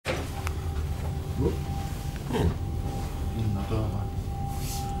Innerdörrar.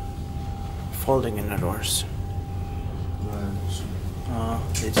 Folding inner doors. Ja,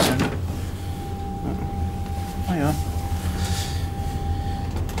 lite sen. Ja.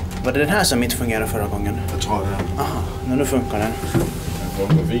 Var det den här som inte fungerade förra gången? Jag tror det. Aha, nu funkar den. Den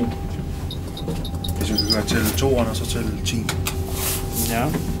funkar fint. Hvis vi kan tælle 2'eren og så tælle 10. Ja.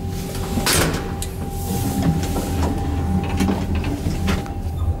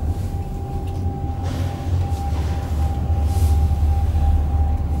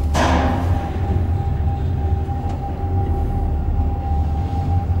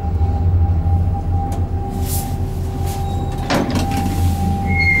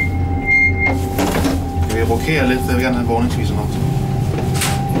 Rokere lidt, jeg vil gerne have vågningsviser nok.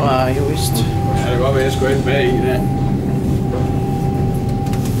 Ja, jo visst. Ja, det kan godt være, jeg skulle ind bag i det.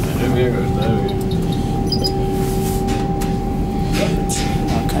 Men det virker jo stadigvæk.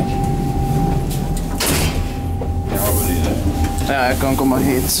 Okej. Jag hoppar i det. Ja, jag kan komma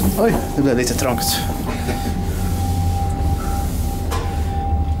hit. Oj, det blev lite trångt.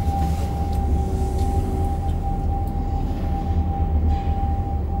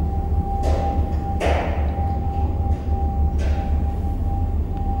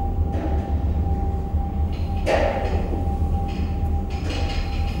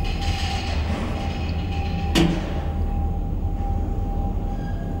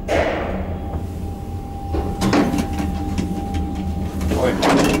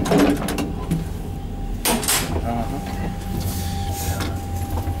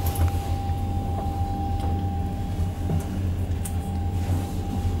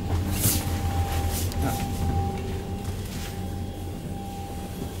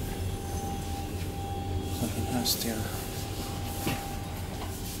 Still.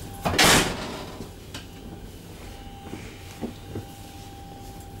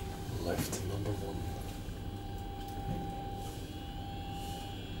 Left number 1.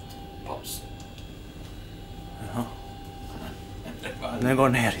 Paus. Jaha. Den går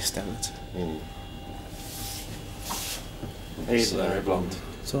ner istället. Så är det ibland.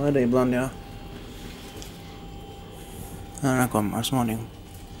 Så är det ibland, ja. Den kommer småningom.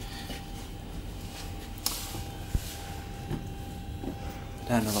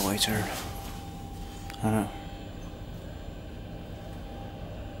 An elevator. I don't know.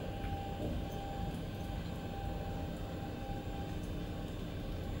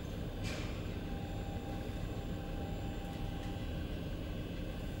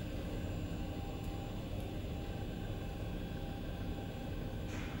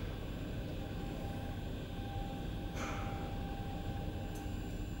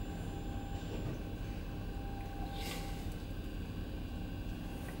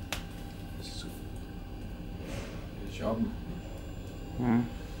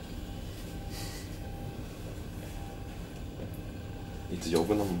 Lite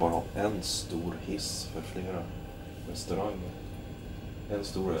jobbigt om man bara har en stor hiss för flera restauranger. En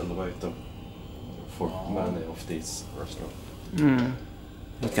stor elevator for many of these restaurants.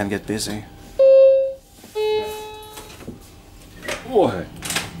 It can get busy. Åh hej!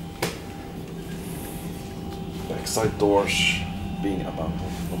 Backside doors being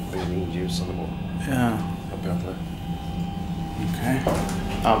abandoned, not being in use anymore. Yeah. Apparently. Okay.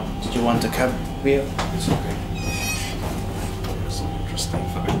 Did you want a cab wheel? It's okay. There's some interesting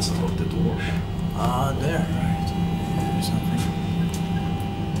facts about the doors. Ah, there, right. There's something.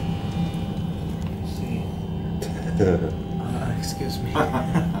 Let's see. Excuse me.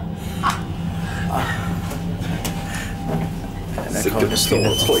 And I call this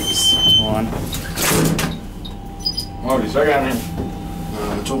door, please. One. Åh, så gerne hen.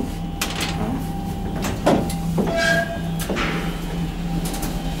 2.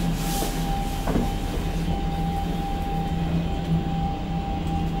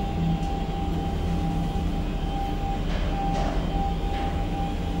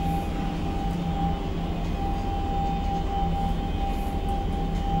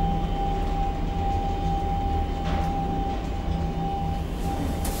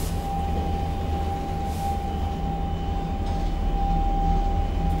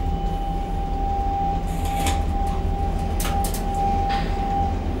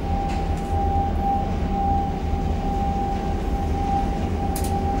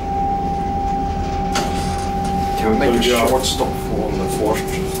 Make a short stop on the 4th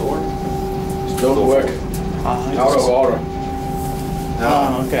floor. Don't work. Out of order.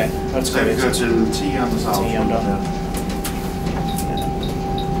 Ah, okay. That's Skal vi good. køre til 10'eren, så har vi 10'eren der.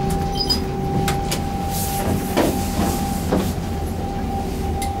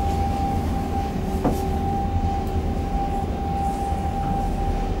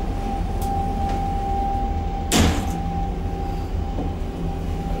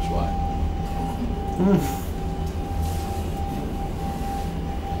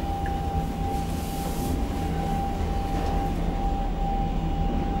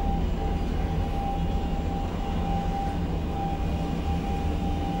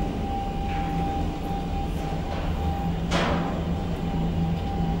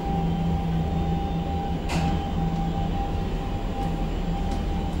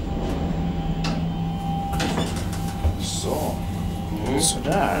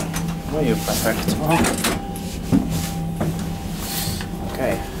 Sådär, det var ju perfekt. Ja.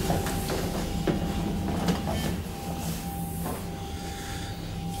 Okej.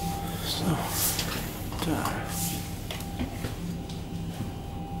 Så, där.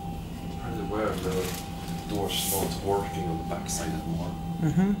 Where the door's not working on the backside anymore.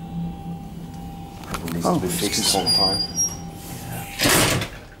 It needs to be fixed sometime.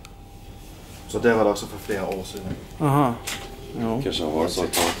 Så det var det också för flera år sedan. Aha. Jo. Kanske har varit så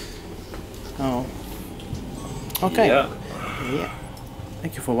ett tag. Ja. Okej. Yeah. Yeah.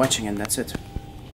 Thank you for watching and that's it.